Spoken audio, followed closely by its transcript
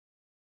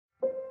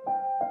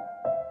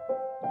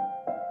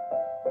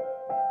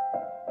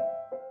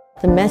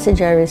The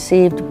message I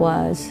received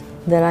was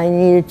that I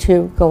needed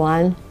to go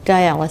on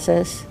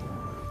dialysis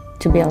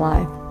to be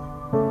alive.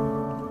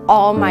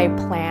 All my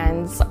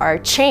plans are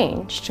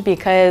changed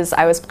because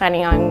I was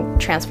planning on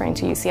transferring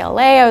to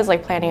UCLA. I was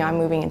planning on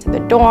moving into the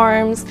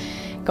dorms,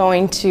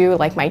 going to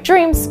my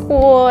dream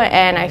school,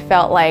 and I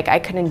felt like I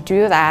couldn't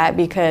do that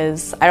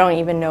because I don't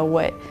even know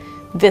what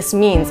this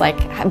means,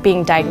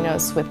 being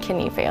diagnosed with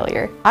kidney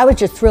failure. I was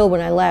just thrilled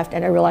when I left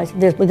and I realized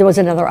there was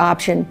another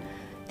option.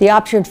 The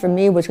option for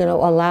me was going to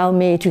allow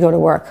me to go to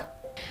work.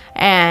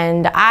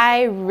 And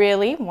I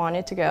really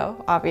wanted to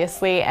go,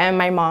 obviously, and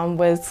my mom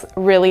was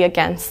really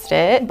against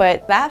it.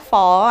 But that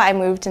fall, I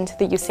moved into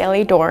the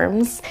UCLA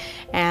dorms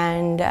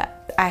and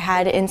I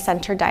had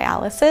in-center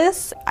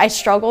dialysis. I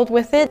struggled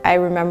with it. I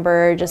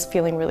remember just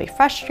feeling really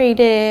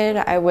frustrated.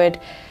 I would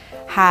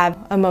have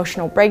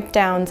emotional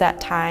breakdowns at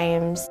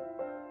times.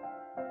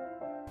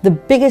 The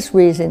biggest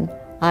reason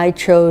I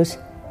chose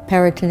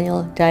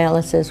peritoneal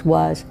dialysis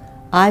was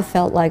I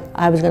felt like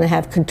I was going to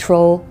have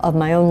control of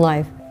my own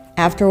life.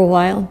 After a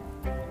while,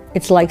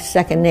 it's like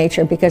second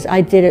nature because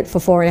I did it for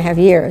 4.5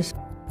 years.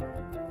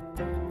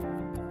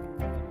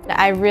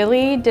 I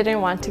really didn't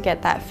want to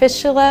get that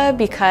fistula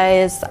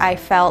because I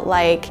felt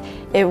like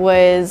it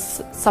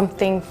was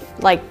something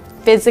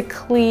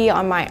physically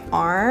on my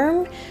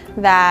arm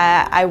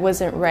that I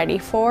wasn't ready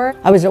for.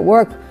 I was at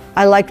work.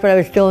 I liked what I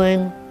was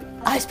doing.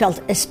 I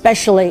felt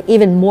especially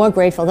even more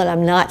grateful that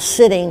I'm not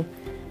sitting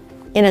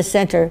in a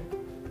center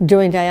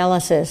doing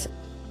dialysis.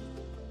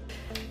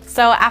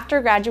 So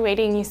after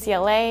graduating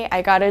UCLA,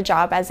 I got a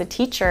job as a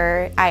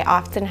teacher. I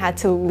often had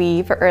to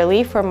leave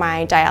early for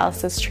my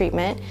dialysis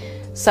treatment,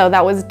 so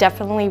that was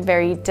definitely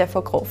very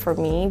difficult for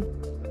me.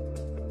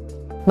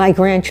 My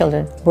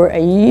grandchildren were a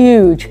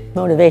huge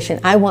motivation.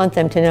 I want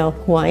them to know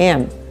who I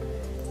am,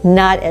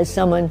 not as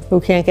someone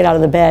who can't get out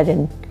of the bed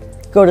and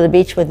go to the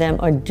beach with them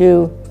or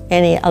do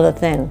any other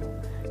thing.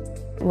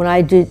 When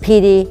I did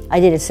PD, I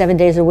did it 7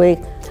 days a week.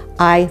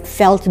 I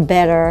felt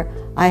better,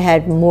 I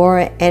had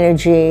more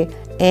energy,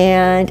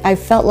 and I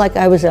felt like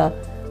I was a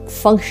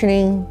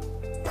functioning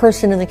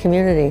person in the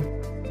community.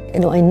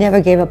 I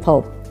never gave up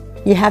hope.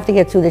 You have to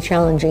get through the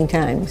challenging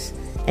times,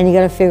 and you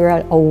got to figure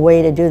out a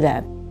way to do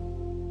that.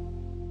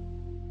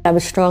 I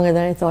was stronger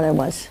than I thought I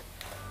was.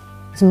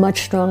 I was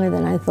much stronger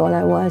than I thought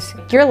I was.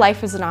 Your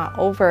life is not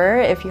over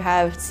if you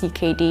have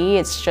CKD.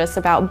 It's just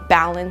about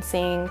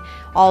balancing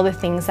all the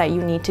things that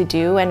you need to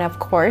do. And of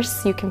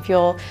course, you can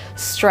feel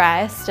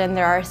stressed, and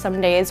there are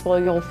some days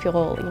where you'll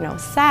feel,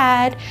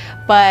 sad.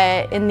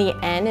 But in the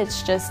end,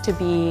 it's just to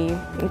be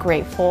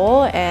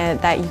grateful and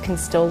that you can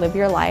still live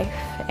your life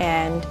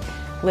and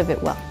live it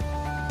well.